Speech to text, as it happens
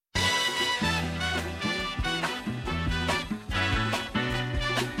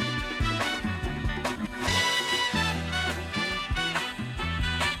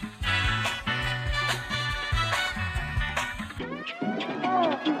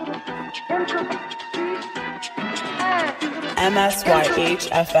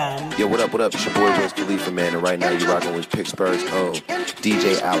MSYH-FM. Yo, what up, what up? It's your boy Wiz Khalifa, man, and right now you're rocking with Pittsburgh's own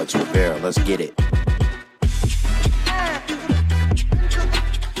DJ Alex Rivera. Let's get it.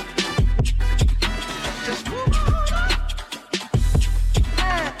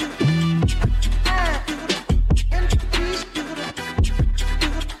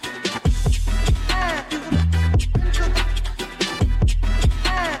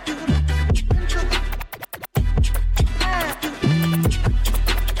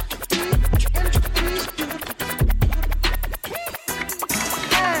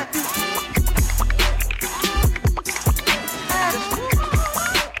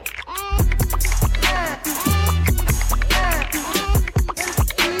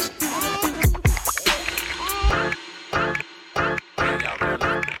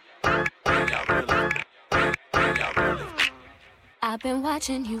 I've been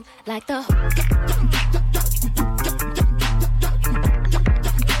watching you like the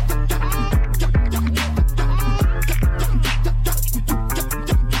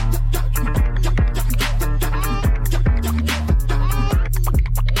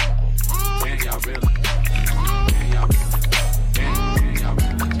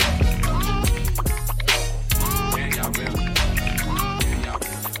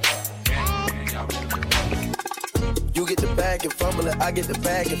I get the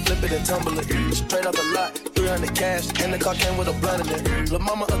bag and flip it and tumble it. Straight up a lot, 300 cash, and the car came with a blunt in it. Lil'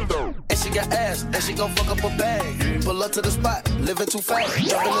 mama a throw, and she got ass, and she gon' fuck up a bag. Pull up to the spot, living too fast,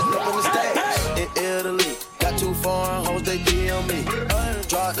 jumping the stage. In Italy, got 2 foreign hoes, they be on me.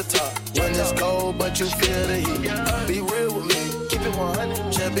 Draw at the top, when it's cold, but you feel the heat. Be real with me, keep it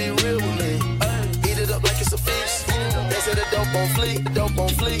 100, just be real with me. Eat it up like it's a feast. They say the dope on fleek, dope on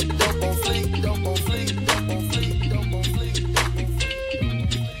fleek, dope on fleek, dope on fleek, dope on fleek, dope on fleek.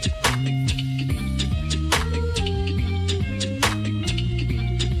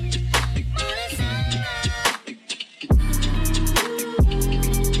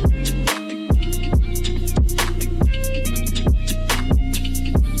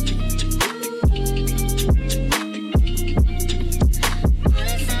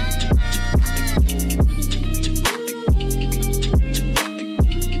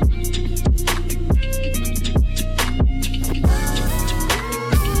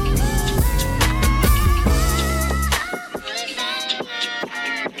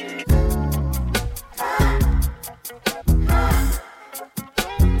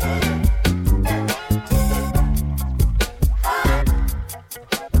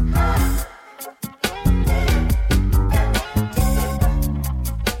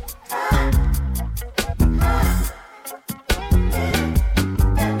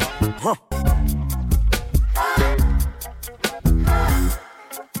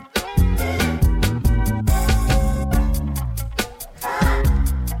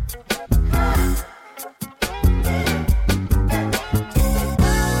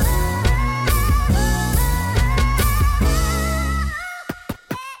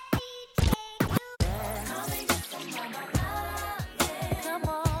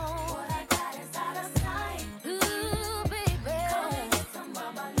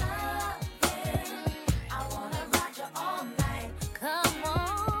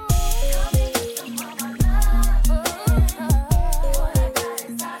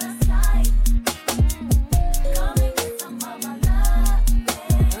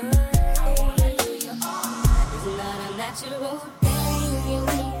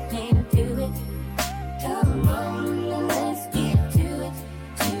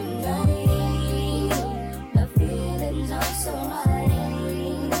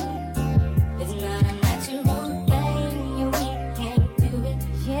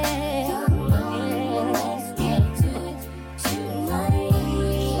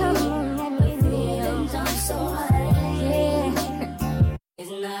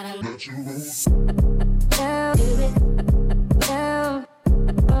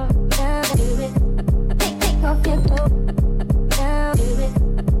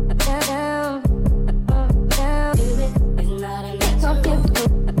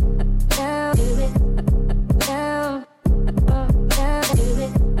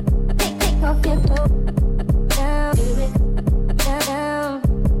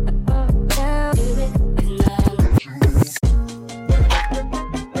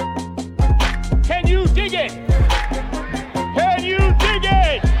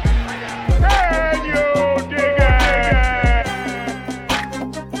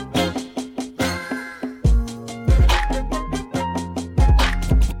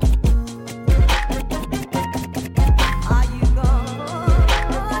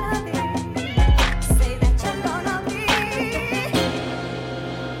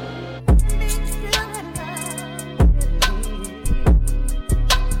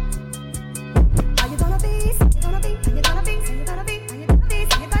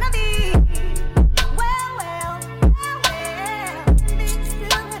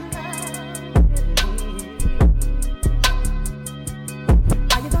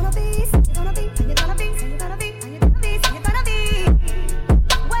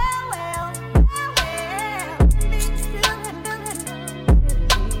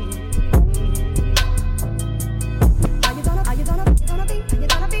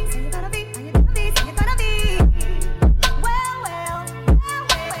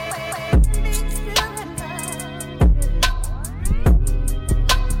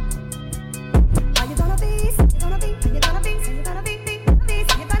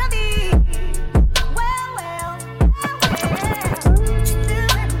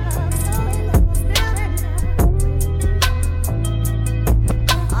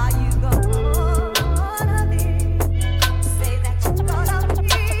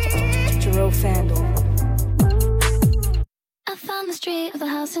 of the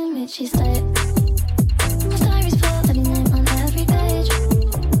house in which she stayed. My diary's full of your name on every page.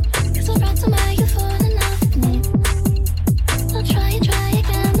 'Cause I read somewhere you've fallen in love with me. I'll try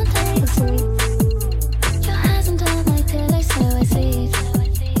again, I'll take a sleep. Your hands under my pillow, so I sleep.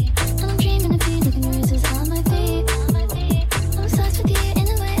 And I'm dreaming of you leaving roses on my feet. I'm obsessed with you in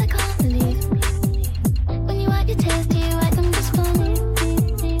a way I can't believe. When you wipe your tears, do you wipe them just for me?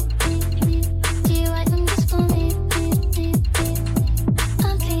 Do you wipe them just for me?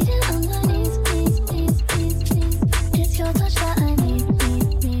 I'm pleading on my knees, please, please, please, please. It's your touch that I need.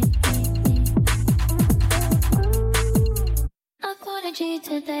 I thought you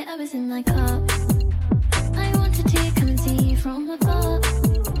today, I was in my car. I wanted to come and see you from afar.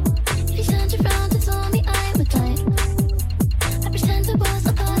 If you turned around and saw me, I would die. I pretend I was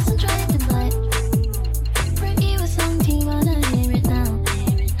a person driving light. Wrote you a song, do you wanna hear it now?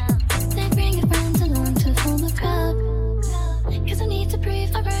 Then bring your friends along to form a crowd. 'Cause I need to prove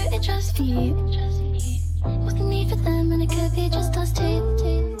I wrote it just for you. What's the need for them when it could be just us two?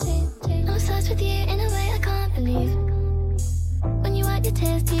 I'm obsessed with you in a way I can't believe. When you wipe your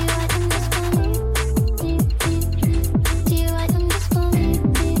tears, do you wipe them just for me? Do you wipe them just for me?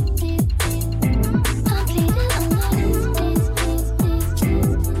 I'm pleading on my knees, please, please, please,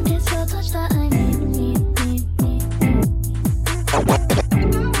 please. It's your touch that I need.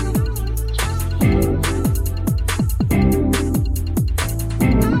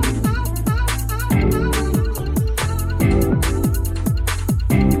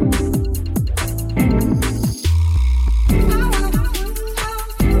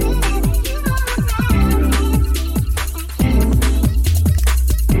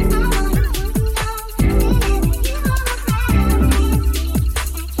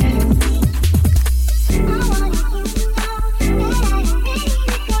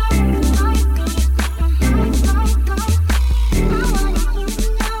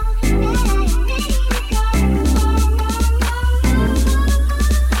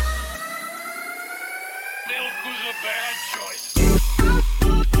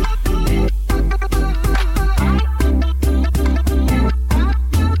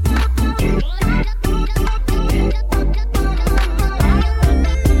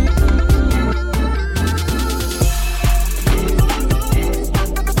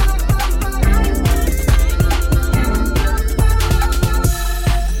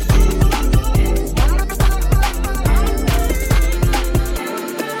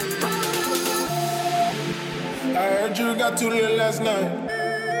 Too late last night.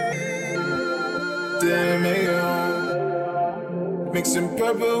 Didn't make it home. Mixing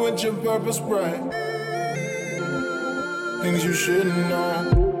purple with your purple Sprite. Things you shouldn't know.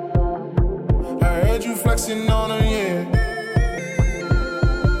 I heard you flexing on her, yeah.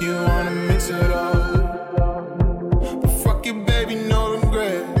 You wanna mix it up, but fuck it, baby, no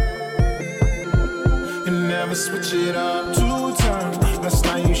regret. You never switch it up 2 times. Last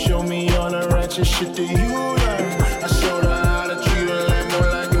night you showed me all the ratchet shit that you learned. I showed her how to treat a Lambo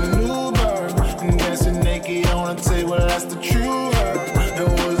like a new bird. And dancing naked on the table, that's the true her. It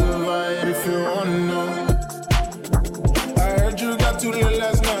was a vibe if you wanna know. I heard you got too late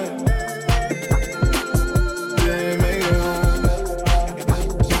last night. Didn't make it home.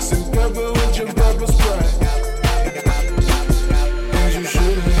 Mixing purple with your purple Sprite. Things you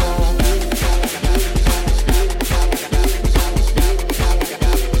shouldn't know.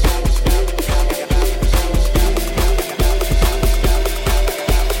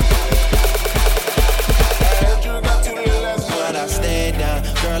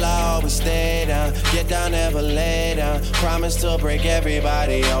 Get down, never lay down. Promise to break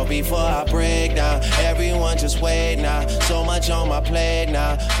everybody out before I break down. Everyone just wait now. So much on my plate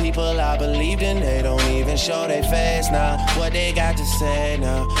now. People I believed in, they don't even show their face now. What they got to say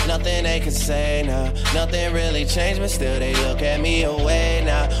now? Nothing they can say now. Nothing really changed, but still they look at me away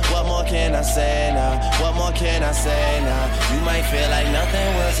now. What more can I say now? What more can I say now? You might feel like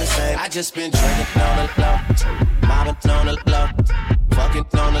nothing was the same. I just been drinking on the low, mobbing on the low, fucking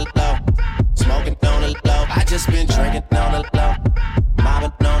on the low, smoking on the low. I just been drinking on the low,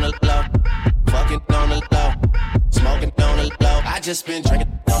 mobbing on the low, fucking on the low, smoking on the low. I just been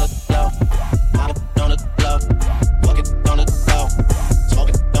drinking on the low, mobbing on the low, fucking on the low,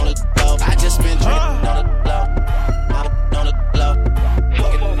 smoking on the low. I just been drinking on the low, mobbing on the low,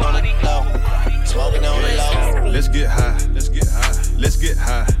 fucking on the low, smoking on the low. Let's get high, let's get high, let's get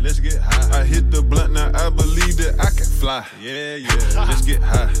high, let's get high. I hit the blunt, now I believe that I can fly. Yeah, yeah. Let's get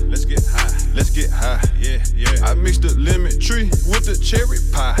high. Let's get high. Let's get high. Yeah, yeah. I mixed the lemon tree with the cherry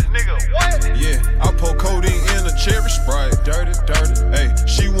pie. Nigga, what? Yeah, I pour codeine in a cherry Sprite. Dirty, dirty. Hey,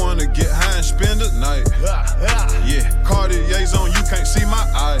 she wanna get high and spend the night. Yeah, Cartier's on, you can't see my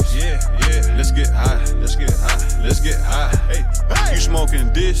eyes. Yeah, yeah. Let's get high. Let's get high. Let's get high. Hey, you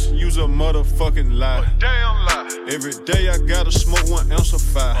smoking this? Use a motherfucking lie. Damn lie. Every day I gotta smoke 1 ounce of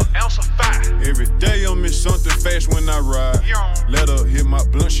fire. Every day I'm in something fast when I ride. Let her hit my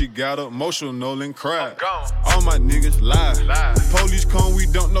blunt, she got emotional and cried. All my niggas lie. Police come, we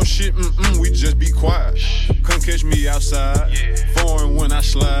don't know shit, we just be quiet. Come catch me outside, foreign when I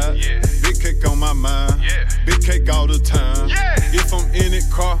slide. Big cake on my mind, big cake all the time. If I'm in it,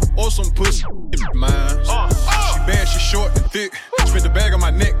 car or some pussy, mine. She bad, she short and thick. Spit the bag on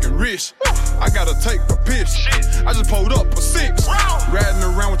my neck and wrist. I gotta take a piss. I just pulled up a 6. Riding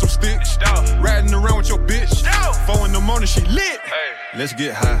around with your sticks. Riding around with your bitch. 4 in the morning, she lit. Let's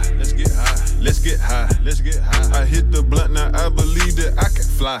get high. Let's get high. Let's get high. Let's get high. I hit the blunt, now I believe that I can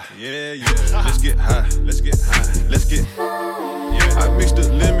fly. Yeah, yeah. Let's get high. Let's get high. Let's get. Yeah. I mixed the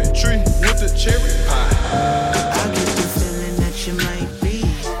lemon tree with the cherry pie. I get the feeling that you might be.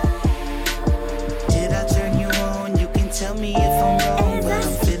 Did I turn you on? You can tell me if I'm wrong, but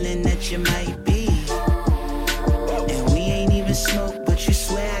I'm feeling that you might be. And we ain't even smoke, but you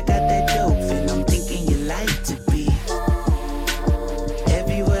swear I got that dope, and I'm thinking you like to be.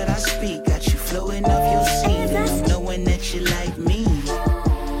 Every word I speak got you flowing off your seat, and I'm knowing that you like me.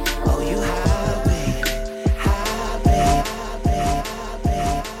 Oh, you high, baby, high, baby.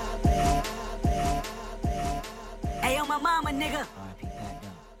 Hey, on my mama, nigga,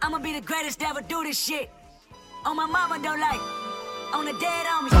 I'ma be the greatest to ever do this shit. On my mama, don't like, on the dead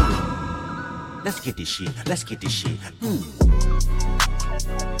on me. Let's get this shit. Let's get this shit.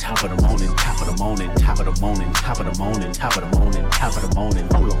 Top of the morning, top of the morning, top of the morning, top of the morning, top of the morning, top of the morning.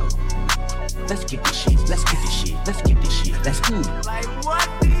 Hold on. Let's get this shit. Let's get this shit. Let's get this shit. Let's Like what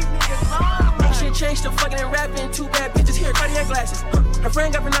these niggas on? Ain't shit changed, still fucking and rapping. 2 bad bitches here, Cartier glasses. Her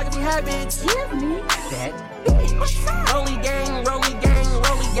friend got pornography habits. Give me that bitch. What's up? Rolly gang, rolly gang,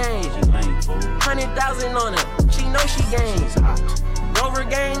 rolly gang. She lame, fool. 100,000 on her. She know she gang. She's hot. Rover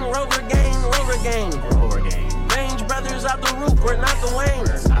gang, rover gang, rover gang. Rover gang. Range brothers out the roof, we're not the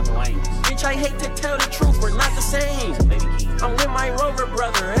Waynes. Not the Waynes. Bitch, I hate to tell the truth, we're not the same. Baby King. I'm with my rover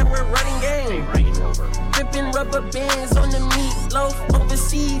brother, and we're running game. Range Rover. Dripping rubber bands on the meatloaf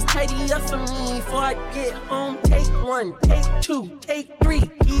overseas. Tidy up for me before I get home. Take 1, take 2, take 3.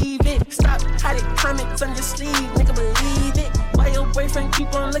 Leave it. Stop hiding comments on your sleeve. Nigga, believe it. Why your boyfriend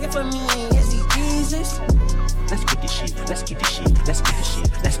keep on looking for me? Is he Jesus? Let's get this shit. Let's get this shit. Let's get this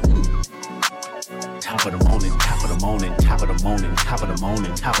shit. Let's Top of the morning, top of the morning, top of the morning, top of the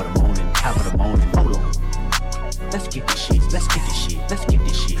morning, top of the morning, top of the morning. Hold on. Let's get this shit. Let's get this shit. Let's get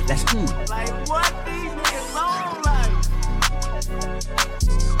this shit. Let's Like what these niggas on like?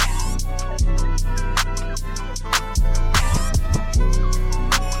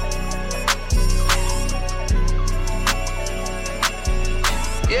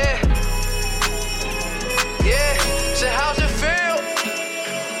 Yeah. Yeah. So how's it feel?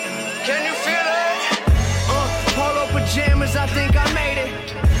 Can you feel it? Polo pajamas, I think I made it.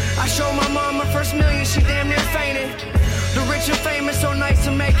 I showed my mom her first million, she damn near fainted. The rich and famous, so nice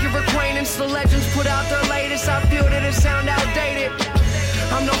to make your acquaintance. The legends put out their latest, I feel that it sound outdated.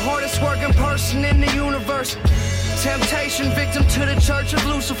 I'm the hardest working person in the universe. Temptation, victim to the church of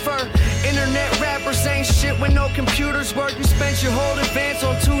Lucifer. Internet rappers ain't shit when no computers work. You spent your whole advance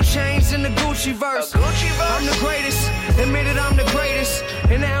on 2 chains in the Gucci verse. I'm the greatest, admitted I'm the greatest.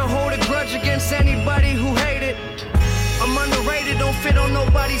 And I don't hold a grudge against anybody who hate it. I'm underrated, don't fit on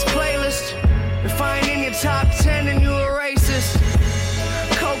nobody's playlist. If I ain't in your top 10, then you a racist.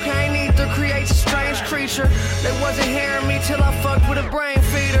 Cocaine ether creates a strange creature. They wasn't hearing me till I fucked with a brain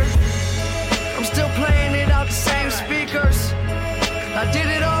feeder. I'm still playing it out the same speakers. I did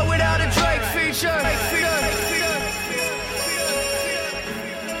it all without a Drake feature.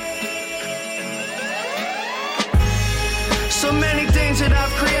 So many things that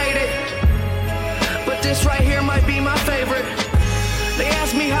I've created, but this right here might be my favorite. They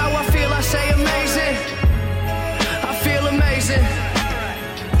ask me how I feel, I say amazing. I feel amazing.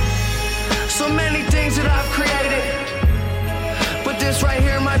 So many things that I've created, but this right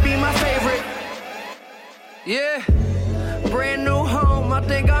here might be my favorite. Yeah, brand new home, I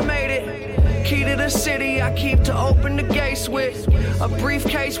think I made it. Key to the city, I keep to open the gates with. A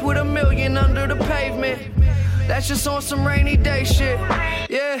briefcase with $1 million under the pavement. That's just on some rainy day shit,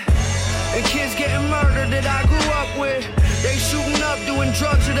 yeah. And kids getting murdered that I grew up with. They shooting up, doing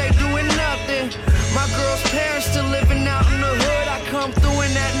drugs, or they doing nothing. My girl's parents still living out in the hood. I come through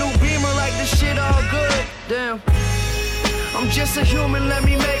in that new Beamer like this shit all good. Damn. I'm just a human, let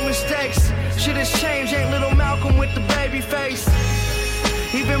me make mistakes. Shit has changed, ain't little Malcolm with the baby face.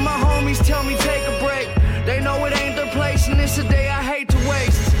 Even my homies tell me take a break. They know it ain't their place, and it's a day I hate to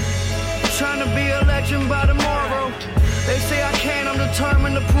waste. Trying to be a legend by tomorrow. They say I can't, I'm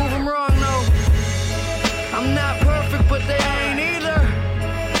determined to prove them wrong, no. I'm not perfect, but they ain't either.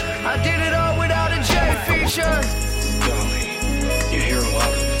 I did it all without a J feature. Golly, you hear a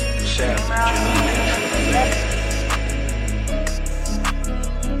lot of savage and unnatural.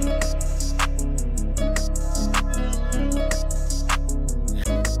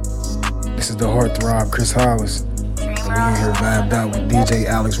 This is the heartthrob Chris Hollis, and we in here vibed out with DJ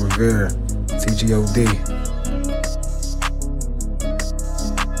Alex Rivera, TGOD.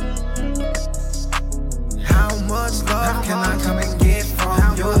 How much love can I come and get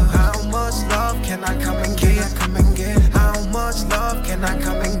from you? How much love can I come and get? How much love can I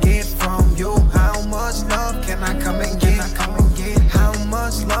come and get from you? How much love can I come and get? How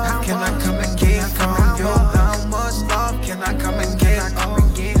much love can I come and get from you? How much love can I come and get?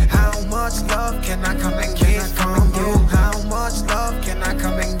 How much love can I come and get from you? How much love can I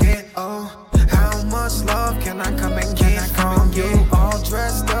come and get? Oh, how much love can I come and get from you? All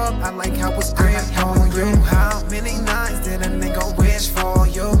dressed up, I like how it's grand on you. How many nights did a nigga wish for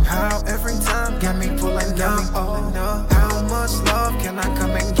you? How every time got me pulling up? Oh, how much love can I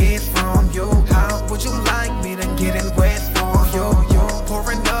come and get from you? How would you like me to get it wet for you?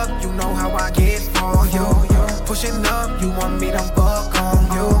 Pouring up, you know how I get for you. Pushing up, you want me to buck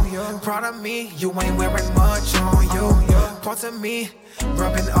on you. Proud of me, you ain't wearing much on you. Parts of me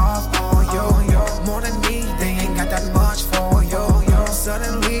rubbing off on you. More than me, they ain't got that much for you.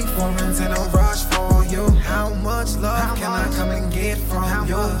 Suddenly, foreign's in a rush for you. How much love can I come and get from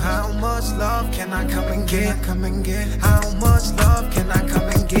you? How much love can I come and get? How much love can I come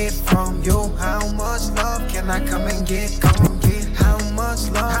and get from you? How much love can I come and get? How much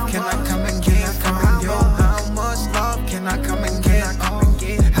love can I come and get from you? How much love can I come and get?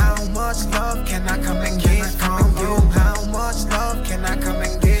 How much love can I come and get from you? How much love can I come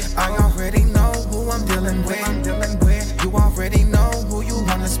and get? I already know who I'm dealing with. You already know who you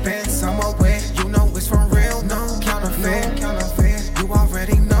wanna spend summer with. You know it's for real, no counterfeit. You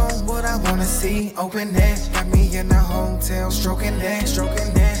already know what I wanna see. Open it, got me in the hotel, stroking that.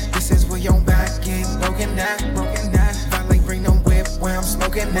 This is where your back get broken that. Finally bring the whip where I'm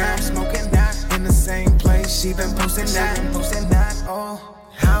smoking that. In the same place she been posting that. Oh,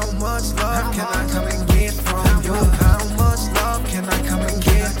 how much love can I come and get from you? How much love can I come and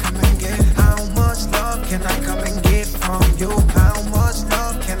get? How much love can I come and get from you? How much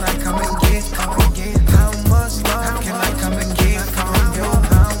love can I come and get? How much love can I come and get from you?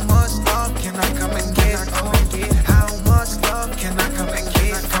 How much love can I come and get? How much love can I come and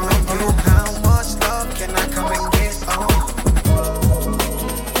get from you? How much love can I come and get?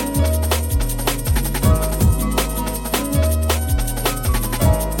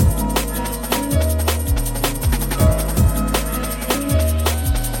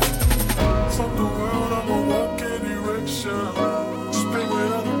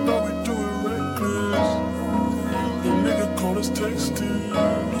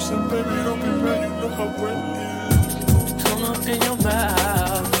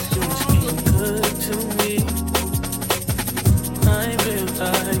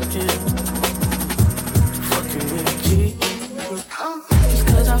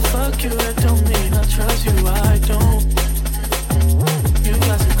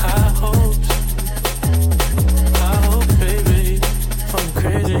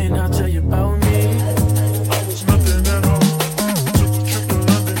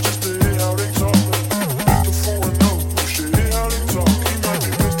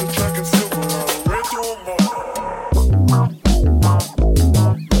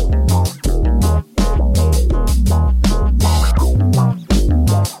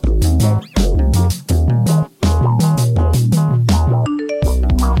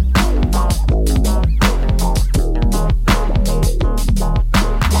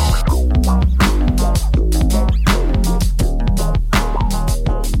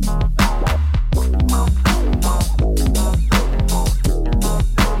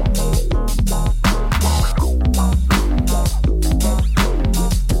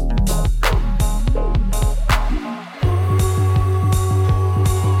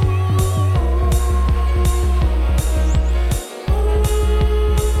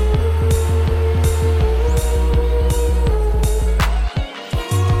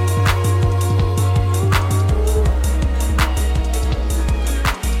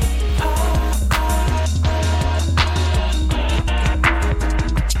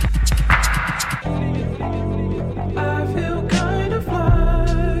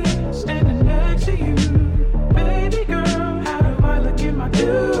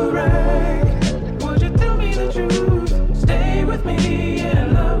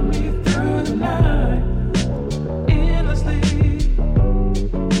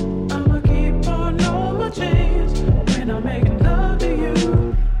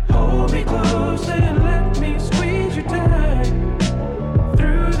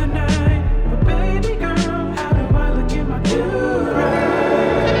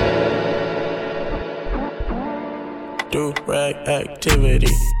 rag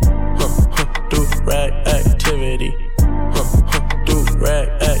activity. Do rag activity. Do rag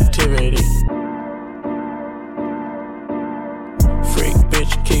activity. Freak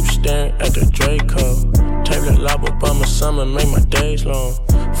bitch keep staring at the Draco. Table lob Obama summer make my days long.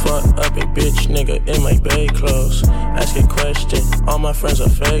 Fuck up a bitch nigga in my bay clothes. Ask a question, all my friends are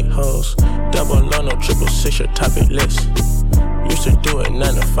fake hoes. Double O, no 666, your topic list. Used to do it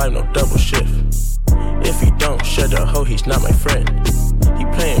 9 to 5, no double shift. If he don't share the hoe, he's not my friend. He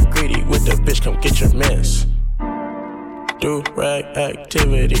playing greedy with the bitch, come get your mans. Do rag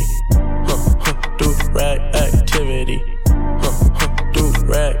activity. Do rag activity. Do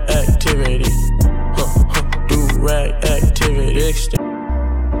rag activity. Do rag activity.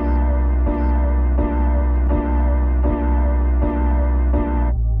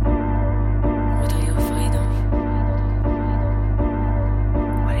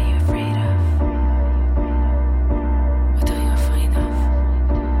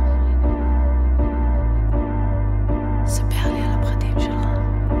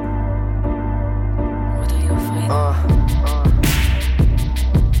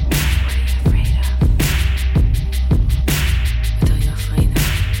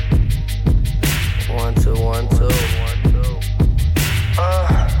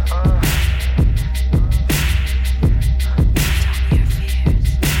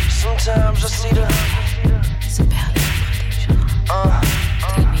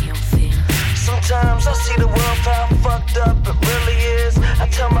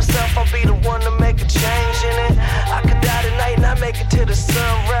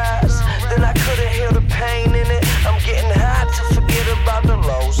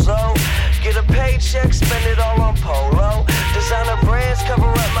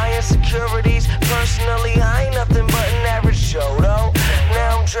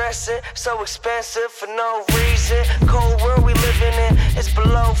 So expensive for no reason. Cold world we living in, it's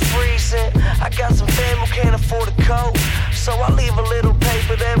below freezing. I got some fam who can't afford a coat, so I leave a little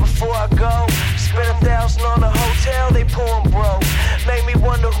paper there before I go. Spend $1,000 on a hotel, they pouring broke. Make me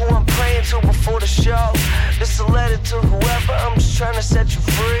wonder who I'm praying to before the show. This a letter to whoever, I'm just trying to set you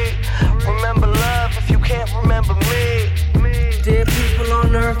free. Remember love if you can't remember me. Dead people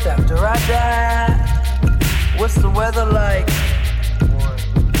on earth after I die. What's the weather like? 1,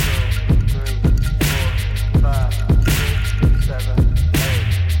 2, 3, 4, 5, 6, 7,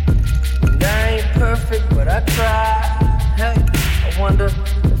 8. And I ain't perfect, but I try. Hey, I wonder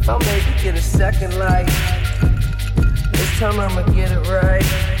if I'll maybe get a second life. This time I'ma get it right.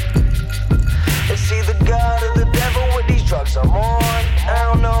 It's either God or the devil with these drugs I'm on. I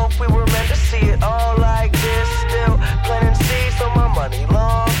don't know if we were meant to see it all like this. Still planting seeds on my money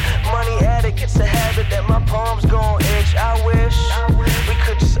long. Money etiquette's a habit that my palms gon' itch. I wish we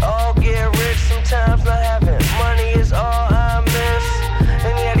could just all get rich. Sometimes not having money is all I miss.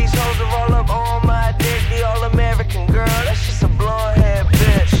 And yeah, these hoes are all up on my dick. The all-American girl, that's just a blonde-haired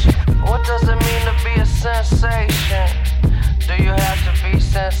bitch. What does it mean to be a sensation? Do you have to be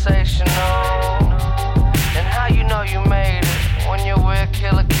sensational? And how you know you made it? When you're with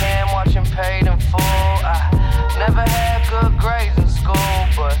Killer Cam, watching Paid in Full. I never had good grades in school,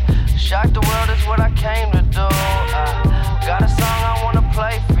 but shock the world is what I came to do. I got a song I wanna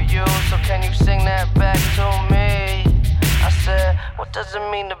play for you, so can you sing that back to me? I said, what does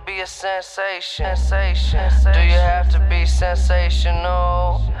it mean to be a sensation? Do you have to be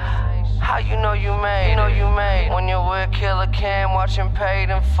sensational? How you know you made it? When you're with Killer Cam, watching Paid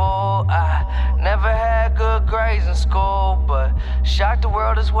in Full. I never had good grades in school, but shock the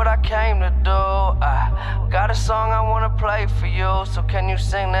world is what I came to do. I got a song I wanna play for you, so can you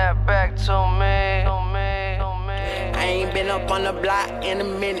sing that back to me? I ain't been up on the block in a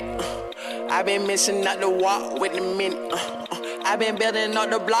minute. I've been missing out the walk with a minute. I've been building up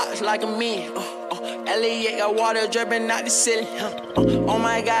the blocks like a man. Elliot got water dripping out the ceiling. Oh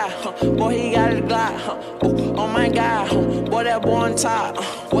my God, boy, he got a Glock. Oh my God, boy, that boy on top.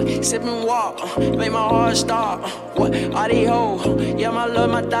 What, sipping walk, make my heart stop. What, all these hoes, yeah, my love,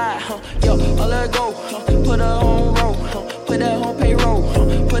 my thigh. Yo, I let her go, put her on roll, put that on payroll,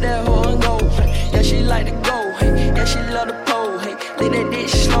 put that hoe on go. Yeah, she like to go, yeah, she love the pole. Let that dick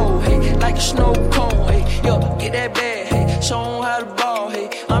slow, like a snow cone. Yo, get that bag, show 'em how to ball.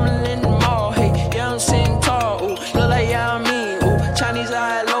 I'm in the mall, yeah, I'm sitting tall. Look like yeah, I mean, Chinese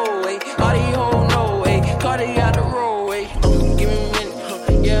high low. All these hoes know, Cardi got the roll. Give me a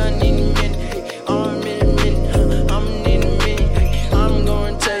minute, yeah, I need a minute. I'm in a minute, I'm in a minute. I'm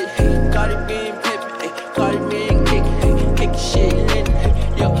gonna tell you, Cardi being pimpin', Cardi being kick shit in.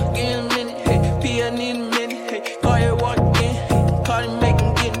 Yo, give me a minute, P, I need a minute. Cardi walk in, Cardi make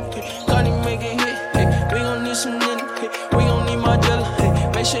him get it, Cardi make it hit. We gon' need some minute, we gon' need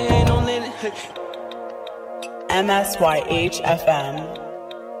MSYH FM.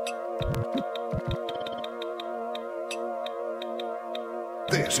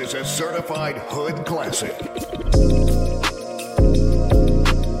 This is a certified hood classic.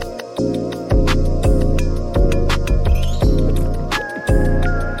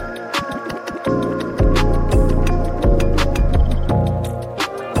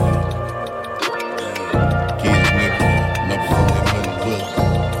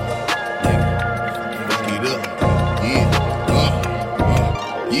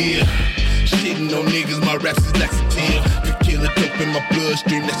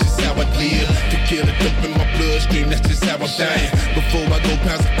 Bloodstream, that's just how I live. To kill the dope in my bloodstream, that's just how I'm dying. Before I go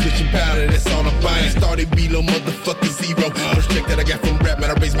pounds of cushion powder, that's all I'm buying. Started below motherfucking zero. First check that I got from rap, man,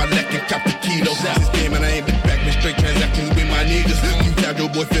 I raised my neck and copped the kilo. Since then, man, I ain't been back, man, straight transactions with my niggas. You thought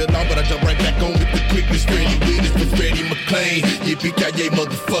your boy fell off, but I jump right back on with the quickness. Freddie Willis with Freddie McClain. Yippee-ki-yay,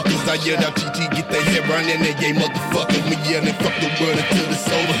 motherfuckers. I yelled out TT, get that head round and they yay, motherfuckers. Me yelling, fuck the world until it's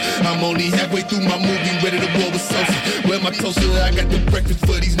over. I'm only halfway through my movie, ready to war with Sosa. Well, my toaster, I got the breakfast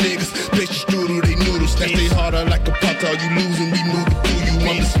for these niggas. Pastry strudel, they noodles. Snatch they harder like a pop-tart. You losing, we moving through you.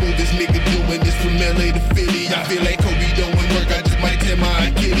 I'm the smoothest nigga doing this from LA to Philly. I feel like Kobe doing work. I just might tear my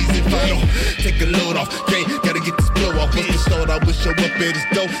Achilles if I don't take a load off. Can't, gotta get this blow off. What's the start? I will show up at his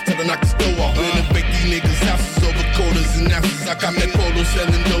door. Tell her knock the stove off. Renovate these niggas' houses over quarters and ounces. I got that polo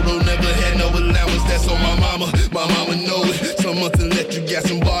selling dodo. Never had no allowance. That's on my mama. My mama know it. Some months electric, gas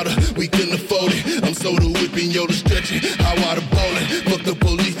and water. We couldn't afford it. I'm soda whipping, Yoda stretching. I water bowling. Fuck the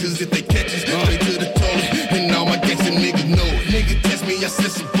police, cause if they catch us, straight to the toilet. And all my gangsta niggas know it. Nigga test me, I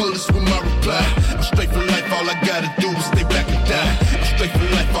sent some bullets with my reply. I'm straight for life, all I gotta do is stay back and die. I'm straight for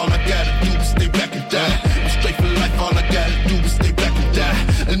life, all I gotta do is stay back and die. I'm straight for life, all I gotta do is stay back and die.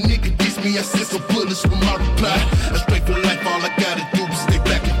 A nigga diss me, I sent some bullets with my reply. I'm straight for life, all I gotta do is stay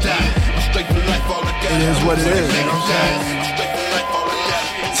back and die. I'm straight for life, all I gotta do is what it stay is, back you know and die. I'm straight for life, all I gotta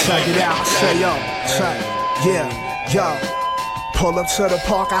do. Check it out, say yo, check, yeah, yo. Pull up to the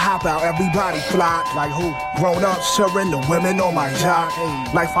park, I hop out, everybody flock. Like who? Grown ups cheering the women on my yacht.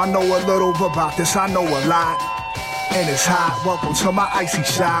 Life, I know a little about this, I know a lot. And it's hot, welcome to my icy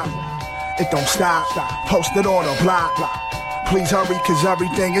shop. It don't stop, posted on a block. Please hurry, cause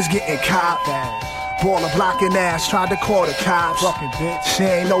everything is getting copped. Baller blocking ass, tried to call the cops. She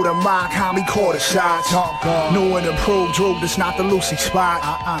ain't know the mock, how me call the shots. New and improved, Drew, this not the Lucy spot.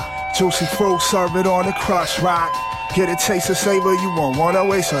 Juicy fruit, serve it on the crush rock. Get a taste of savor, you won't wanna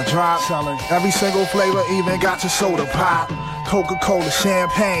waste a drop. Every single flavor, even got your soda pop. Coca-Cola,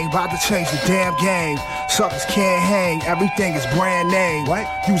 champagne, about to change the damn game. Suckers can't hang, everything is brand name.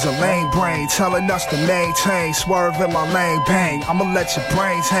 Use a lame brain, telling us to maintain. Swerve in my lane, bang, I'ma let your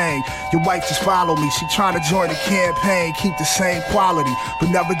brains hang. Your wife just follow me, she tryna join the campaign. Keep the same quality, but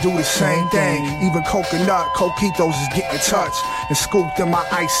never do the same thing. Even coconut, coquitos is getting touched and scooped in my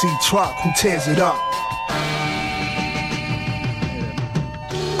icy truck. Who tears it up?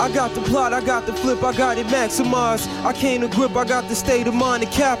 I got the plot, I got the flip, I got it maximized. I came to grip, I got the state of mind to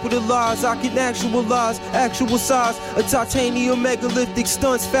capitalize. I can actualize, actual size. A titanium megalithic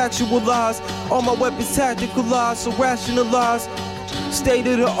stunts factualize. All my weapons tacticalize, so rationalize. State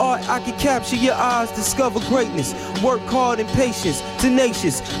of the art, I can capture your eyes, discover greatness. Work hard and patience,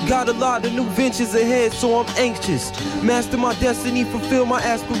 tenacious. Got a lot of new ventures ahead, so I'm anxious. Master my destiny, fulfill my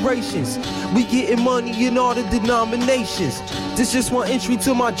aspirations. We getting money in all the denominations. This just one entry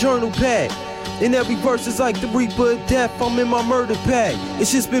to my journal pad. In every verse is like the reaper of death, I'm in my murder pad.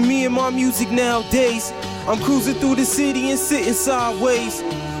 It's just been me and my music nowadays. I'm cruising through the city and sitting sideways.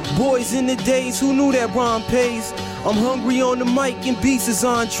 Boys in the days, who knew that rhyme pays? I'm hungry on the mic and beats is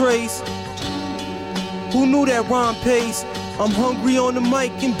entrees. Who knew that rhyme pays? I'm hungry on the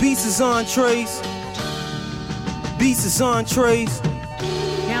mic and beats is entrees. Beats is entrees.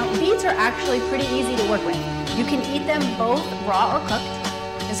 Now, beets are actually pretty easy to work with. You can eat them both raw or cooked.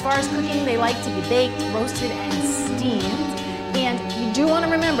 As far as cooking, they like to be baked, roasted, and steamed. And you do want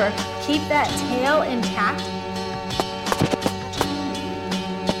to remember, keep that tail intact.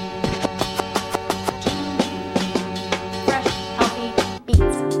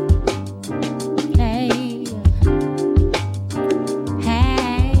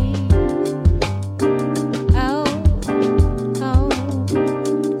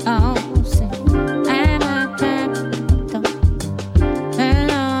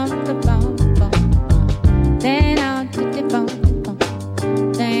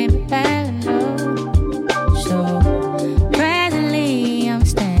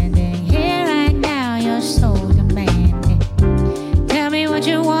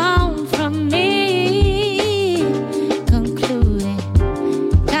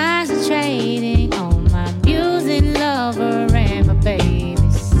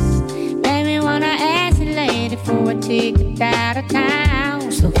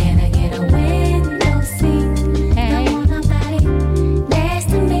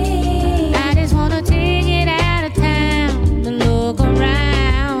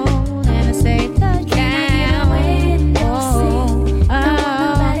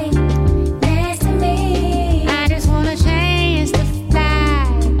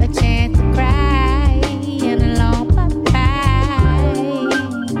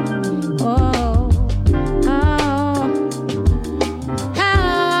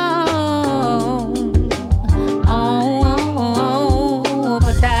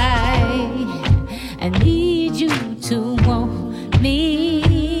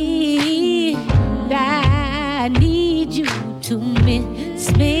 I need you to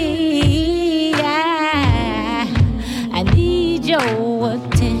miss me. I need your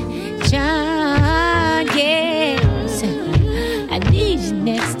attention, yes. I need you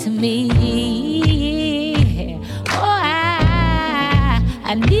next to me. Oh,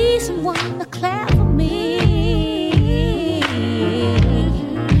 I need someone to clap for me.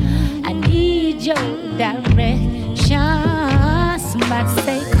 I need your direction. Somebody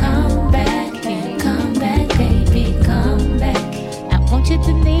say, come back, baby, come back. I want you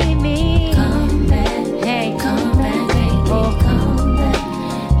to need me. Come back, hey, come back, baby, come back.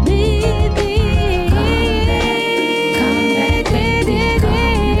 Need me. Come back, baby,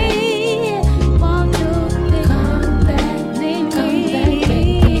 come back. Want you to come back, need me. Come back,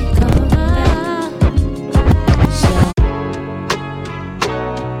 baby, come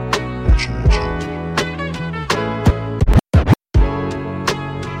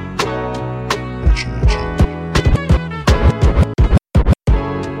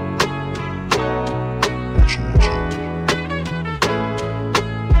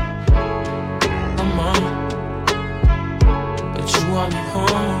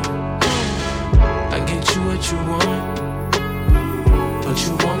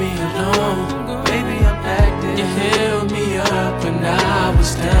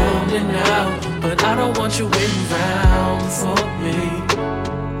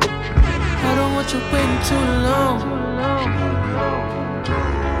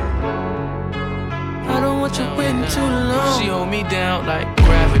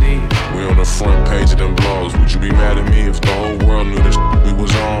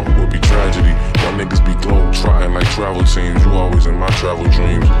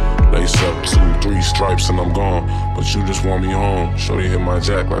Shorty hit my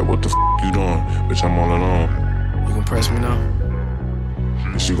jack like, what the f you doing? Bitch, I'm all alone. You gon' press me now?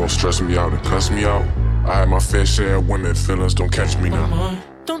 Is you gon' stress me out and cuss me out? I had my fair share of women, feelings don't catch me now.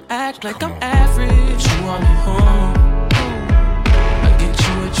 Don't act like I'm average. You want me home. I get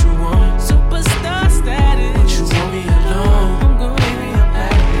you what you want. Superstar status. But you want me alone. Baby, I'm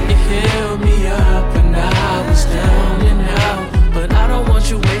acting. You held me up and I was down and out. But I don't want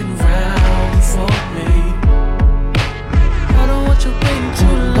you waiting around for me. You're waiting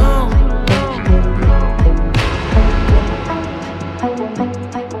too long.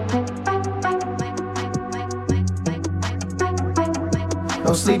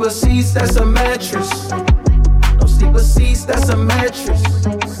 No sleeper seats, that's a mattress. No sleeper seats, that's a mattress.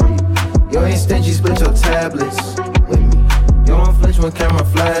 You ain't stingy, split your tablets with me. You don't flinch when camera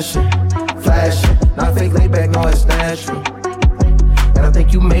flashing. Not fake laid back, no, it's natural. And I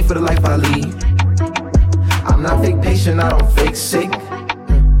think you made for the life I lead. I'm not fake patient, I don't fake sick.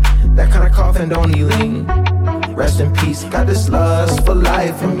 That kind of coughing don't need lean. Rest in peace, got this lust for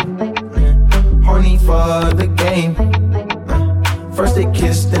life in me. Horny for the game. First they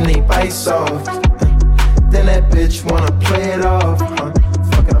kiss, then they bite soft. Then that bitch wanna play it off.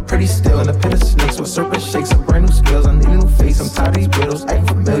 Fucking, I'm pretty still in the pit of snakes with serpent shakes. Some brand new skills, I need a new face. I'm tired of these riddles, acting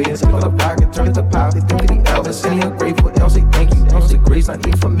familiar. Take all the rock and turn it to pop. They think that he Elvis, and he ungrateful. They don't say thank you, they don't say grace. I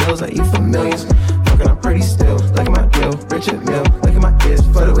eat for meals, I eat for millions. I'm pretty still, look at my deal, Richard Mill, look at my ears,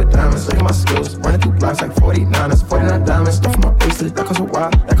 flooded with diamonds, look at my skills, running through blocks like 49ers, 49 diamonds, stuff in my bracelet, that costs a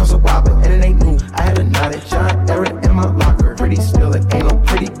while, but and it ain't new, I had a knotted John Eric in my locker, pretty still, it ain't no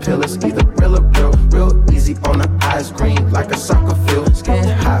pretty pill, it's either real or real easy on the eyes, green like a soccer field, skin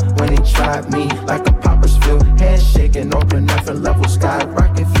hot when they tried me, like a popper's field, head shaking, open different level, sky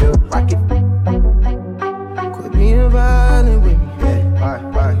rocket feel, rocket. Quit being violent with me, yeah, right.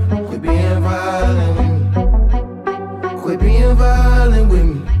 Quit being violent with me. Quit being violent with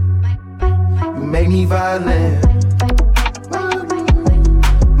me. You make me violent.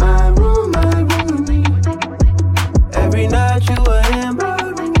 My room with me. Every night you are in my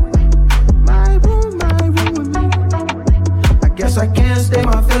room. My room with me. I guess I can't stay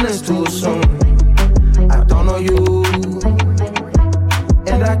my feelings too soon. I don't know you,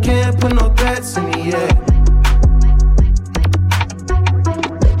 and I can't put no threats in me yet.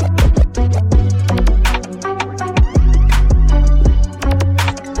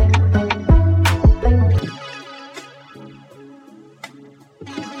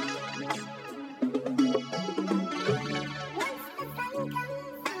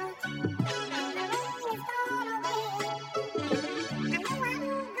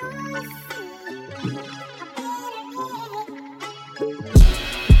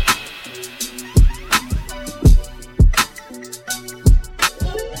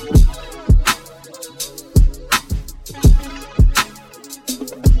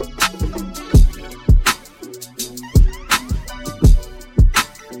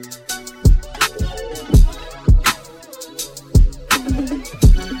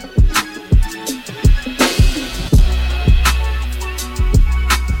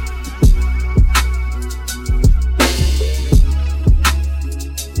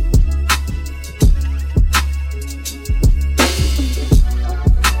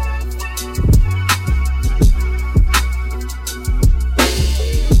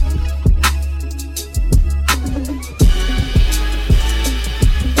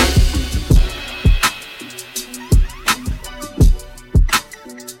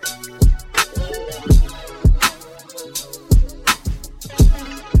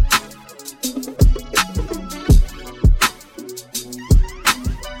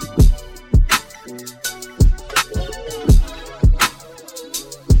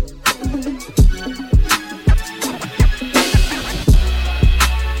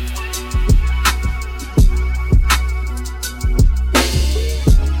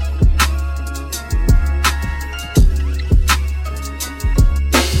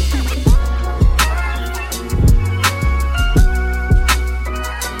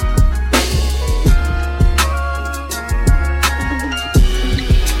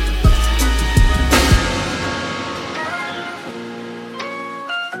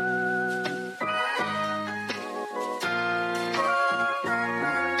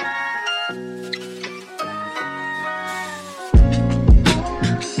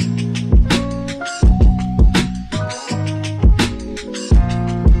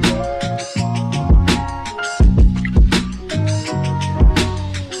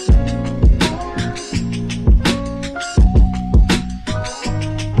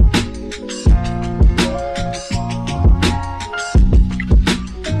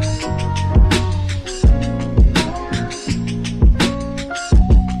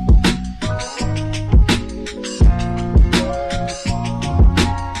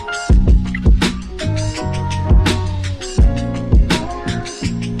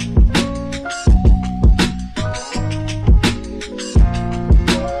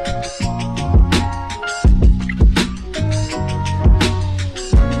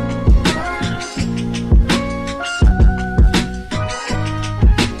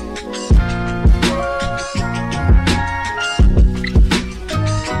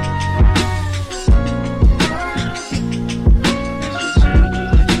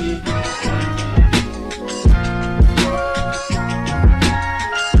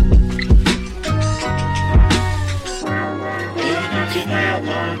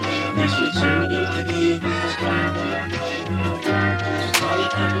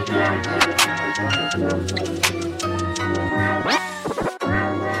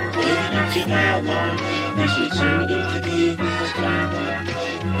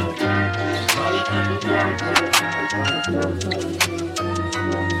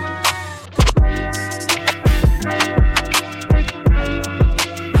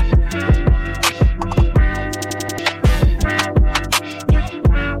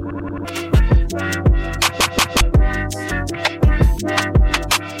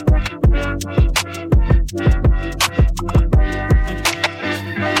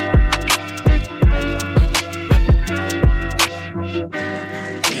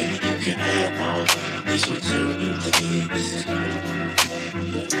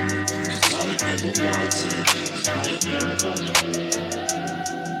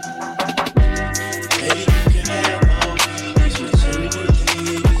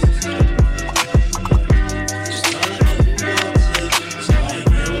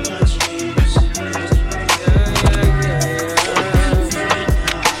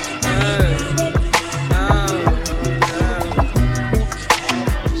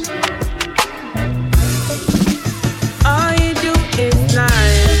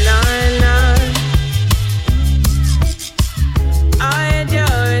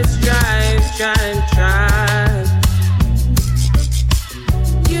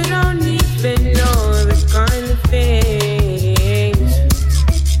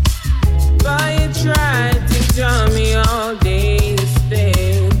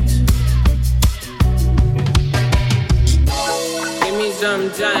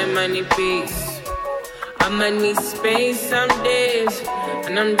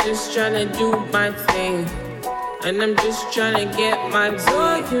 Trying to get my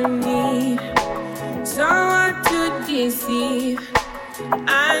boy. You need someone to deceive,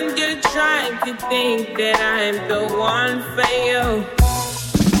 and you're trying to think that I'm the one for you.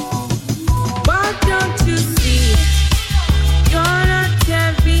 But don't you see, you're not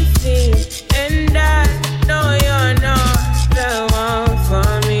everything, and I know you're not the one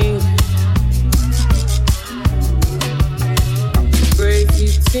for me. Crazy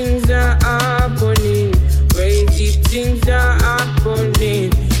things are happening. Crazy things are happening.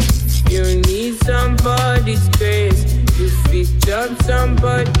 You need somebody's grace. You picked up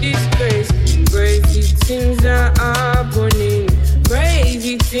somebody's grace. Crazy things are happening.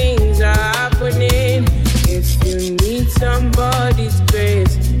 Crazy things are happening. If you need somebody's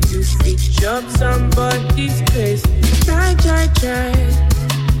grace, you picked up somebody's grace. Try. I try.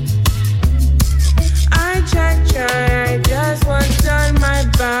 I just want to turn my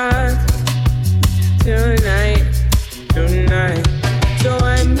back. Tonight, so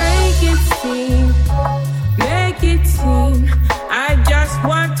I make it seem, I just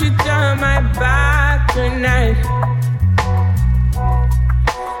want to turn my back tonight.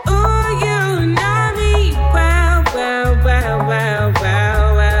 Oh, you know me well,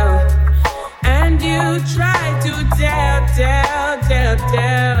 and you try to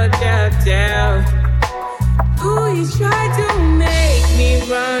tell. Ooh, you try to make me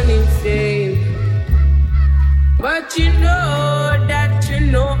run insane. But you know that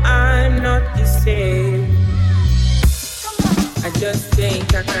I'm not the same. I just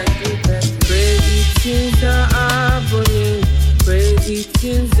think I can do that. Crazy things are happening. Crazy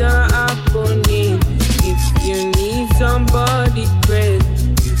things are happening. If you need somebody's grace,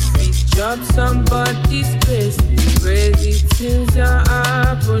 you pick up somebody's grace. Crazy things are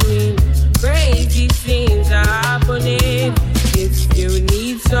happening. Crazy things are happening. If you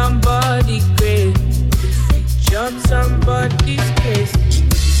need somebody's grace, up somebody's place.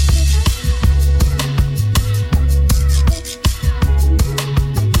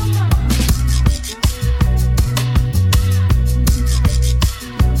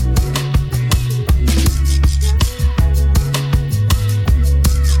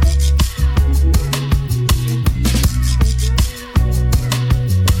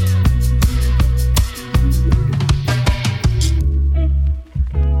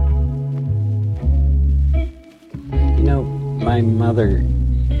 My mother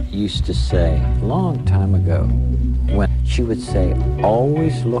used to say, a long time ago, when she would say,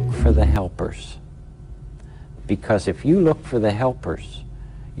 always look for the helpers. Because if you look for the helpers,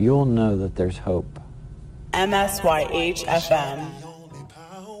 you'll know that there's hope. MSYH FM.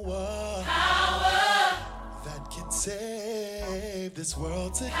 That can save this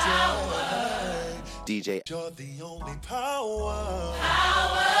world today. DJ. You're the only power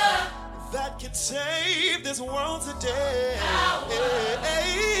that can save this world today.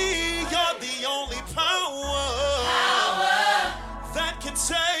 Hey, you're the only power that can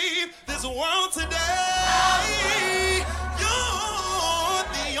save this world today. You're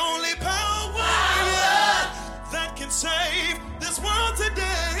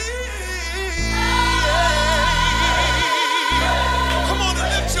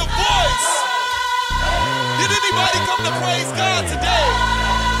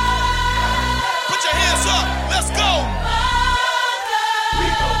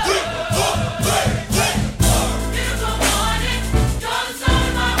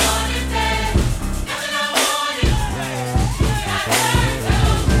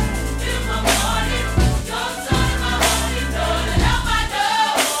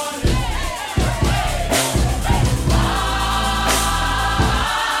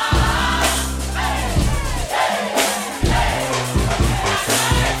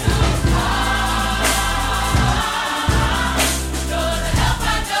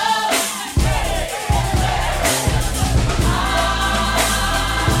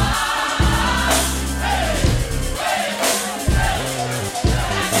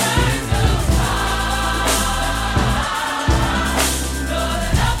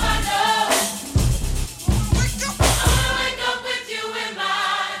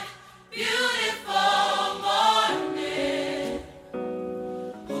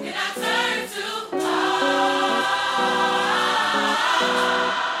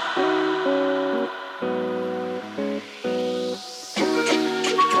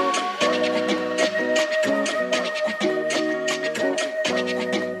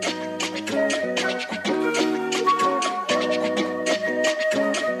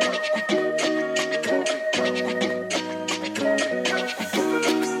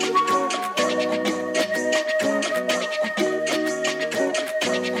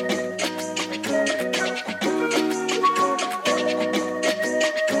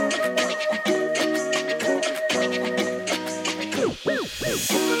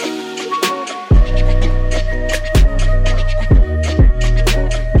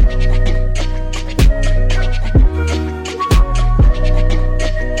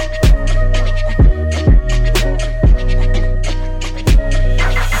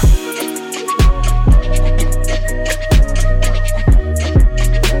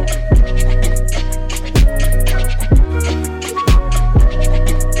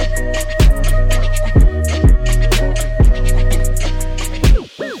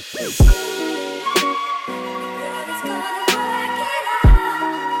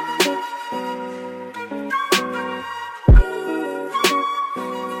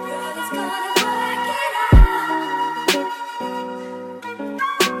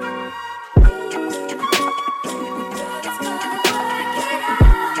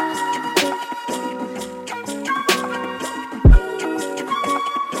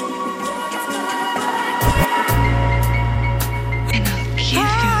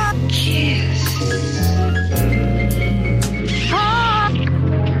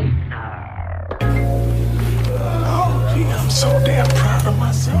so damn proud of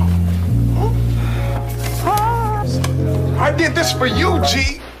myself. I did this for you,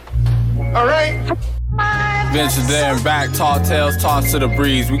 G. All right? Venture there and back, tall tales tossed to the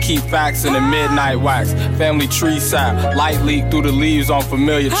breeze. We keep facts in the midnight wax. Family tree sap, light leak through the leaves on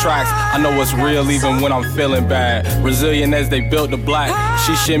familiar tracks. I know what's real even when I'm feeling bad. Resilient as they built the black.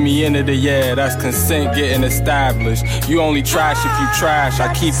 She shimmy into the yeah, that's consent getting established. You only trash if you trash.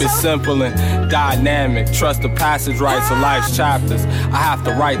 I keep it simple and dynamic. Trust the passage rights of life's chapters. I have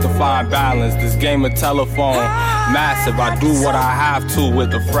to write to find balance. This game of telephone, massive. I do what I have to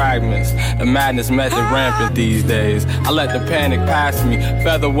with the fragments. The madness method rampant these days. I let the panic pass me.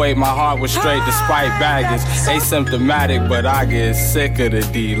 Featherweight, my heart was straight despite baggage. Asymptomatic, but I get sick of the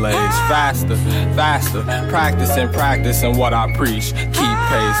delays. Faster, faster. Practicing what I preach. Keep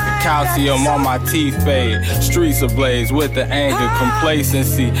pace. The calcium on my teeth fade. Streets ablaze with the anger,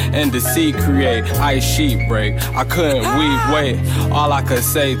 complacency, and deceit create. Ice sheet break. I couldn't wait. All I could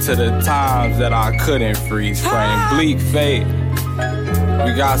say to the times that I couldn't freeze frame. Bleak fate.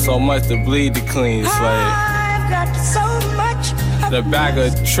 We got so much to bleed to clean slate. Got so much. The bag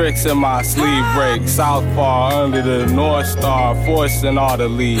of tricks in my sleeve break. Southpaw under the North Star, forcing all the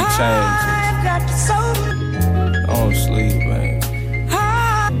lead change. Don't sleep, man.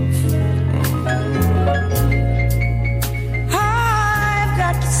 I've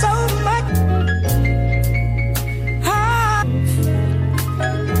got so much.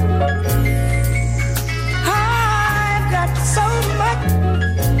 I've got so much.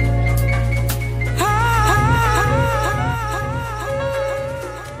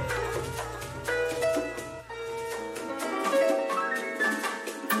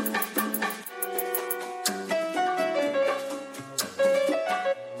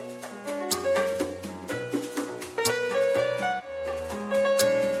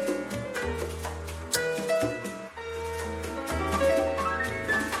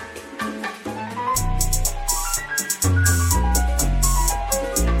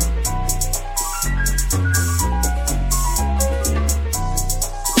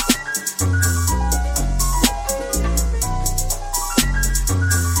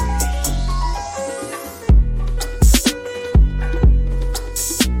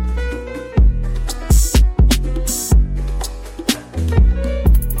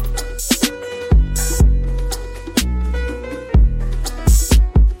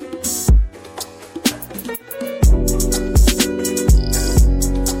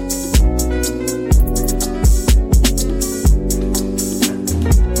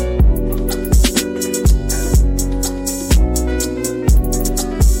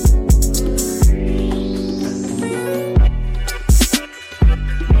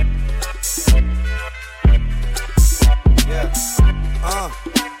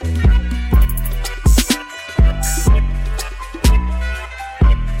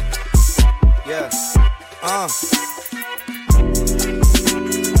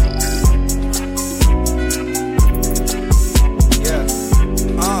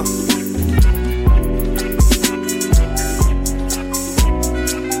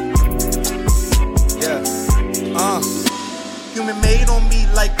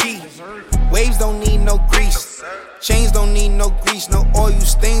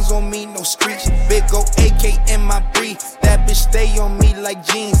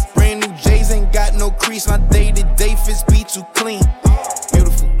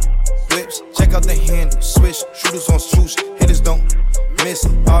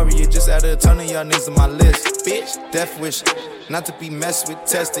 Not to be messed with,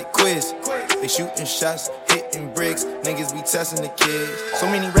 tested, quiz. They shooting shots, hitting bricks. Niggas be testing the kids. So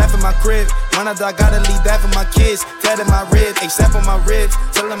many rap in my crib. When I die, gotta leave that for my kids. Tatted my rib, ASAP on my ribs.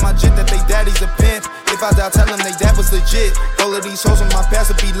 Telling my jit that they daddy's a pimp. If I die, tell them they dad was legit. All of these hoes on my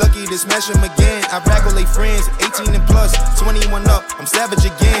past will be lucky to smash them again. I rag with they friends, 18 and plus, 21 up. I'm savage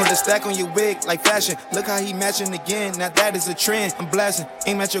again. Put a stack on your wig like fashion. Look how he matching again. Now that is a trend. I'm blasting.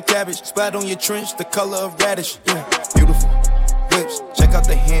 Aim at your cabbage. Splat on your trench, the color of radish. Yeah, beautiful. Whips, check out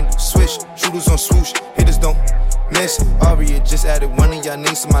the handle, swish, shooters on swoosh, hitters don't miss. Aria just added one of y'all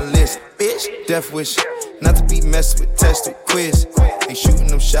names to my list. Bitch, death wish, not to be messed with, tested, quiz. They shooting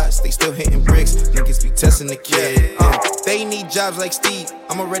them shots, they still hitting bricks. Niggas be testing the kid. They need jobs like Steve.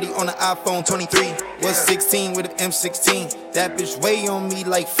 I'm already on the iPhone 23. Was 16 with an M16. That bitch weigh on me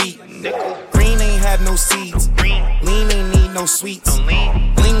like feet. Green ain't have no seeds. Lean ain't need no sweets.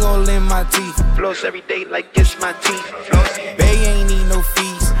 Bling all in my teeth. Floss every day like it's my teeth. Bay ain't need no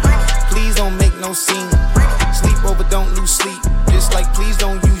fees. Please don't make no scene. Sleep over, don't lose sleep. Just like please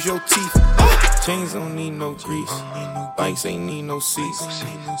don't use your teeth. Chains don't need no grease. Bikes ain't need no seats.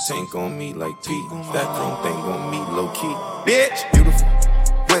 Tank on me like Pete. That chrome thing on me low key. Bitch, beautiful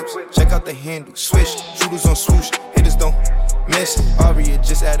whips. Check out the handle. Swish. Shooters on swoosh. Hitters don't miss. Aria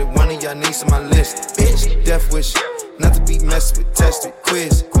just added one of y'all names to my list. Bitch, death wish. Not to be messed with, tested,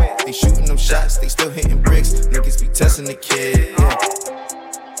 quiz. They shooting them shots, they still hitting bricks. Niggas be testing the kid. Yeah.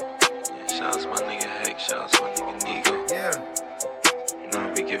 Shouts my nigga Heck, shouts my nigga Nigo. Yeah. You know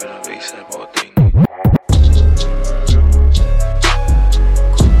I be giving up ASAP all day.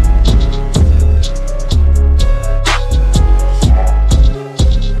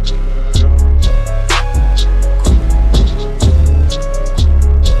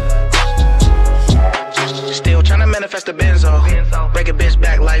 Manifest the benzo. Break a bitch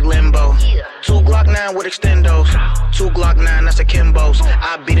back like limbo. 2 Glock 9 with extendos. 2 Glock 9, that's a Kimbo's.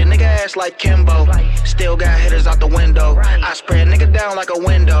 I beat a nigga ass like Kimbo. Still got hitters out the window. I spray a nigga down like a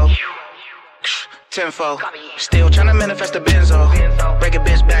window. Tenfold. Still tryna manifest the benzo. Break a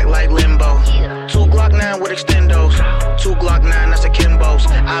bitch back like limbo. 2 Glock 9 with extendos. 2 Glock 9, that's a Kimbo's.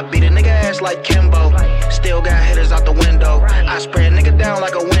 I beat a nigga ass like Kimbo. Still got hitters out the window. I spray a nigga down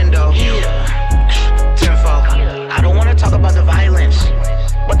like a window. Tenfold. I don't wanna talk about the violence,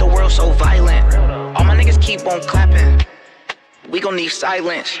 but the world's so violent. All my niggas keep on clapping. We gon' need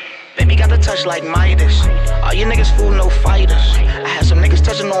silence. Baby got the touch like Midas. All you niggas fool, no fighters. I had some niggas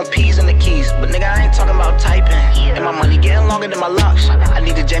touching on P's and the keys, but nigga I ain't talking about typing. And my money getting longer than my locks. I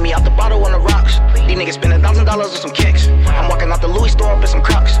need to Jamie out the bottle on the rocks. These niggas spend $1,000 on some kicks. I'm walking out the Louis store up in some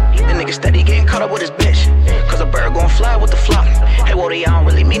Crocs. The nigga steady getting caught up with his bitch, cause a bird gon' fly with the flock. Hey Wody, I don't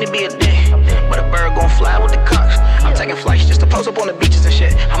really mean to be a dick, but a bird gon' fly with the cocks. I'm taking flights just to post up on the beaches and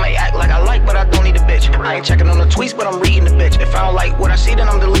shit. I may act like I like, but I don't need a bitch. I ain't checking on the tweets, but I'm reading the bitch. If I don't like what I see, then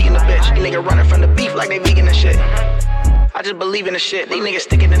I'm deleting the bitch. These niggas running from the beef like they vegan and shit. I just believe in the shit. These niggas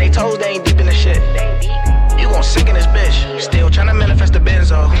sticking in their toes, they ain't deep in the shit. You gon' sink in this bitch. Still tryna manifest the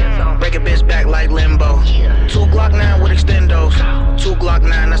benzo. Break a bitch back like limbo. 2 Glock 9 with extendos. 2 Glock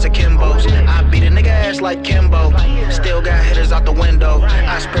 9, that's a Kimbo's. I beat a nigga ass like Kimbo. Still got hitters out the window.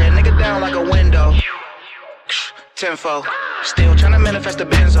 I spray a nigga down like a window. Tenfold. Still tryna manifest the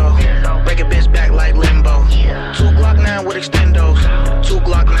benzo. Break a bitch back like limbo. 2 Glock 9 with extendos. 2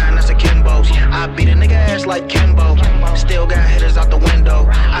 Glock 9, that's a Kimbo's. I beat a nigga ass like Kimbo. Still got hitters out the window.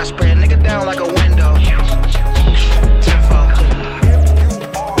 I spray a nigga down like a window. Tenfold.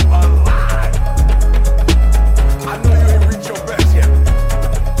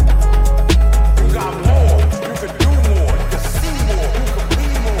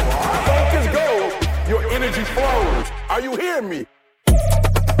 Are you hearing me?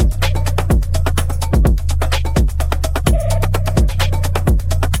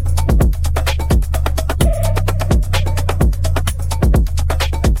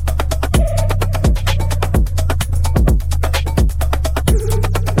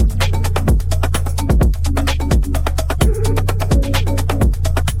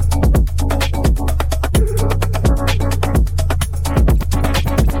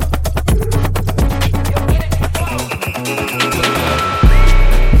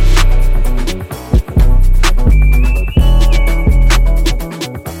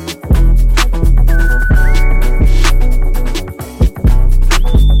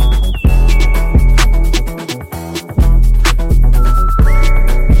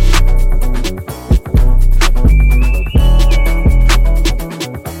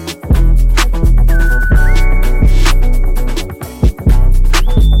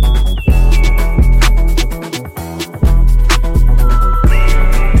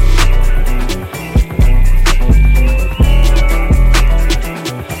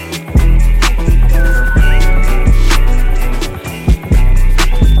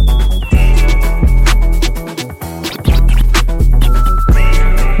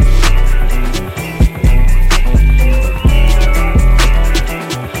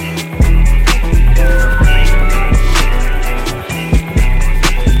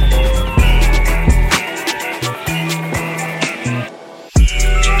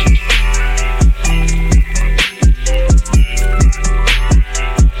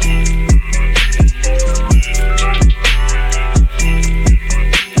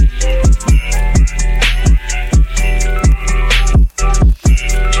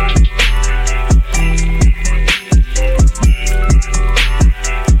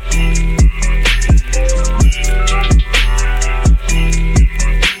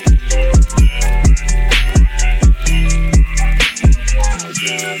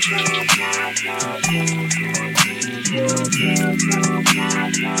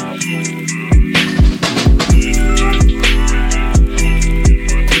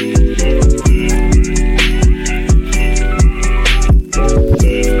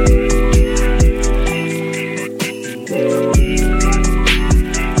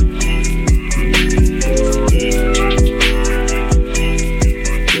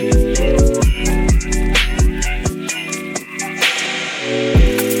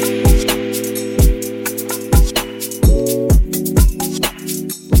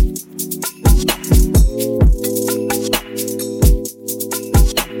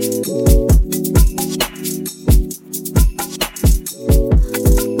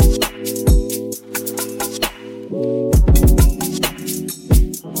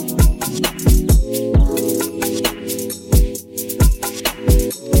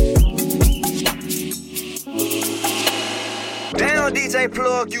 DJ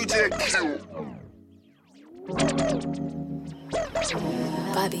Plug, you just killed.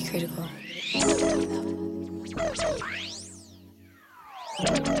 Bobby Critical.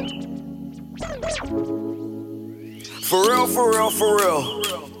 For real, for real, for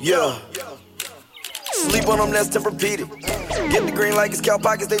real. Yeah. Sleep on them, that's Tempur-Pedic. Get the green like it's cow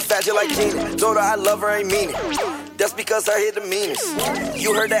pockets, they fat you like Gina. Told her I love her, ain't mean it. That's because I hit the meanest.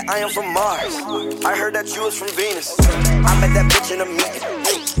 You heard that I am from Mars. I heard that you was from Venus. I met that bitch in a meeting.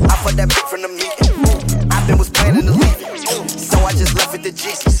 I fucked that bitch from the meeting. I been was planning to leave it. So I just left it to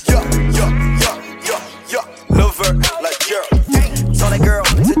Jesus. Yeah. Love her like Gerald. Told that girl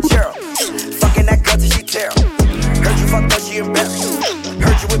to Gerald. Fucking that girl till she tear. Heard you fucked up, she embarrassed.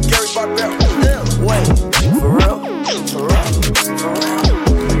 Heard you with Gary Barbera. Wait, for real? For real? For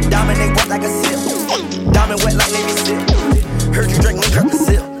real? Diamond they wet like a seal. Diamond wet like Navy Seal. Heard you drink liquor to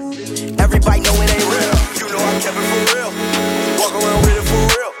seal. Everybody know it ain't real. You know I kept it for real. Walk around with it for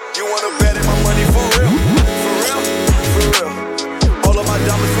real. You wanna bet it, my money for real? For real? For real? All of my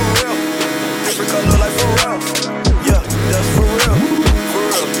diamonds for real. Different color like for real. Yeah, that's for real. For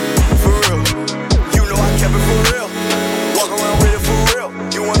real? For real? You know I kept it for real. Walk around with it for real.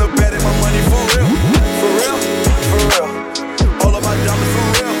 You wanna bet it, my money for real? For real? For real? All of my diamonds for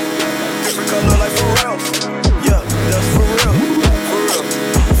real. Different color like for real. Yeah, that's for real. For real?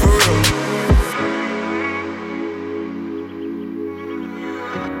 For real?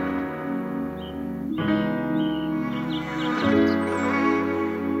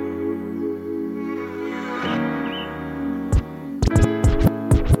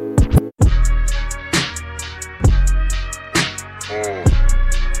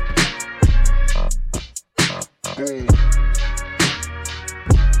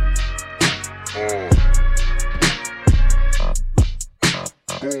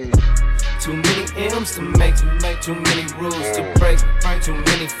 Too many M's to make too many rules to break, too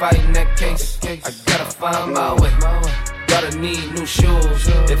many fighting that case. I gotta find my way. Gotta need new shoes.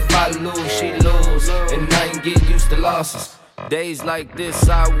 If I lose, she lose, and I ain't get used to losses. Days like this,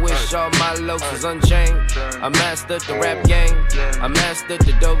 I wish all my looks was unchained. I mastered the rap game, I mastered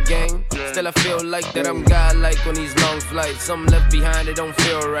the dope game. Still I feel like that I'm God-like on these long flights. Something left behind, it don't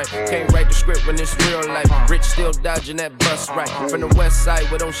feel right. Can't write the script when it's real life. Rich still dodging that bus right. From the west side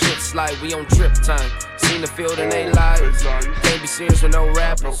where don't shit slide, we on trip time. Seen the field and they lies. Can't be serious with no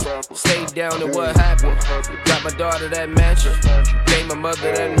rappers. Stay down and what happened? Got my daughter that mansion. Gave my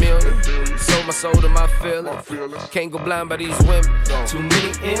mother that million. Sold my soul to my feelings. Can't go blind by these women. Too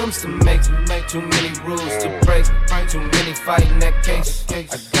many M's to make too many rules to break. Too many fighting that case. I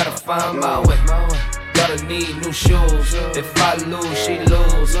gotta find my way. Gotta need new shoes. If I lose, she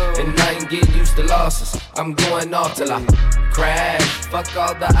lose, and I ain't get used to losses. I'm going off till I crash. Fuck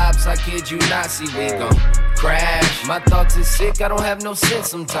all the ops, I kid you not. See, we gon' crash. My thoughts is sick, I don't have no sense.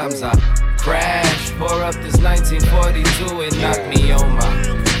 Sometimes I crash. Pour up this 1942, it knocked me on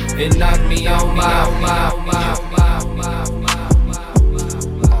my. It knocked me on my.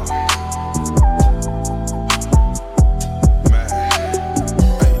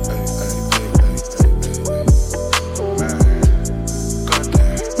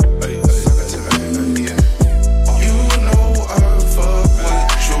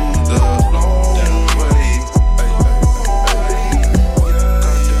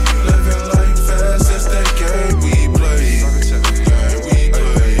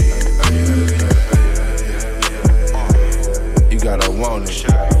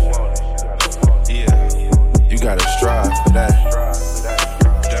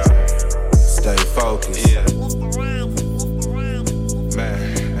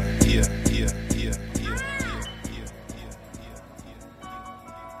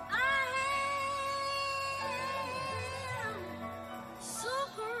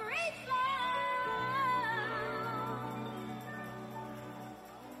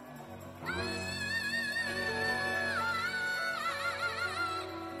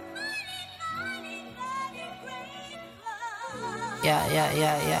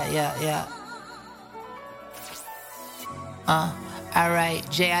 Yeah. Alright,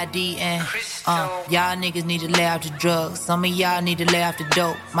 JID and y'all niggas need to lay off the drugs. Some of y'all need to lay off the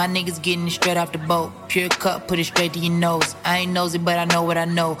dope. My niggas getting it straight off the boat. Pure cut, put it straight to your nose. I ain't nosy, but I know what I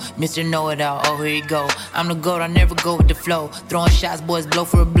know. Mr. Know-It-All, oh here you go. I'm the GOAT, I never go with the flow. Throwing shots, boys, blow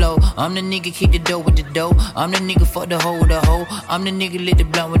for a blow. I'm the nigga, kick the dough with the dough. I'm the nigga, fuck the hoe with the hoe. I'm the nigga, lit the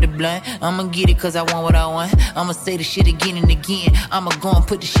blunt with the blunt. I'ma get it cause I want what I want. I'ma say the shit again and again. I'ma go and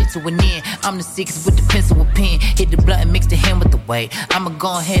put the shit to an end. I'm the sickest with the pencil with pen. Hit the blunt and mix the hand with the weight. wait. I'ma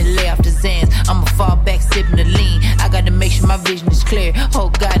go ahead and lay off the Zans. I'ma fall back sipping the lean. I gotta make sure my vision is clear. Oh,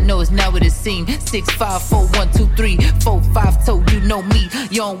 God knows now what it seems. 6, 5, 4, 1, 2, 3, 4, 5, toe, you know me.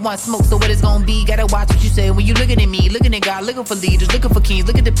 You don't want smoke, so what it's gonna be? Gotta watch what you say when you looking at me. Looking at God, looking for leaders, looking for kings.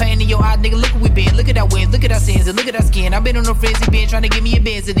 Look at the pain in your eye, nigga. Look where we been. Look at our wins, look at our sins, and look at our skin. I've been on no frenzy, been trying to give me a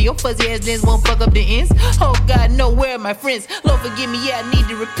Benz. And your fuzzy ass lens won't fuck up the ends. Oh, God, no, where are my friends? Lord, forgive me, yeah, I need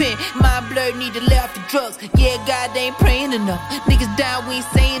to repent. Mind blurred, need to lay off the drugs. Yeah, God, they ain't praying enough. Niggas down, we ain't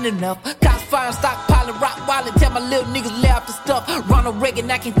saying enough. Cops firing, stockpiling, rock wallet. Tell my little niggas lay off the stuff. Ronald Reagan,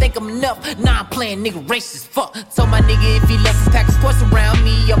 I can't think I'm enough. Nah, I'm playing nigga racist, fuck. So my nigga, if he left a pack of squats around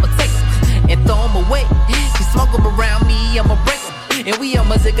me, I'ma take him and throw him away. He smoke him around me, I'ma break him. And we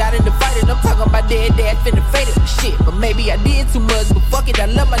almost got in the fight, and I'm talking about dead dad finna fade him. Shit, but maybe I did too much, but fuck it, I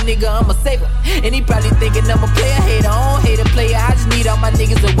love my nigga, I'ma save him. And he probably thinking I'm a player, hater, I don't hate a player. I just need all my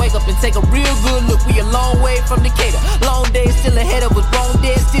niggas to wake up and take a real good look. We a long way from Decatur. Long days still ahead of us, wrong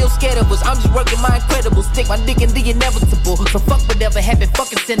days still scared of us. I'm just working my incredible, stick my dick in the inevitable. So fuck whatever happened,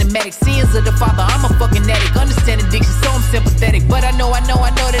 fucking cinematic scenes of the father. I'm a fucking addict, understand addiction, so I'm sympathetic. But I know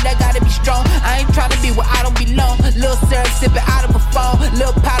that I gotta be strong. I ain't trying to be where I don't belong. Lil' syrup sipping out of a phone.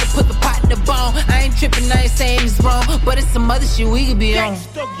 Lil' powder put the pot in the bone. I ain't tripping, I ain't saying it's wrong, but it's some other shit we could be on.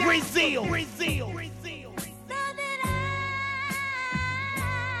 Brazil.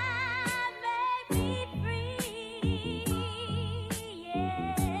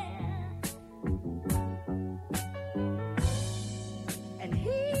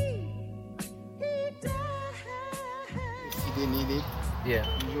 Yeah.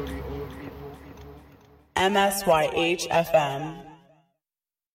 MSYH FM.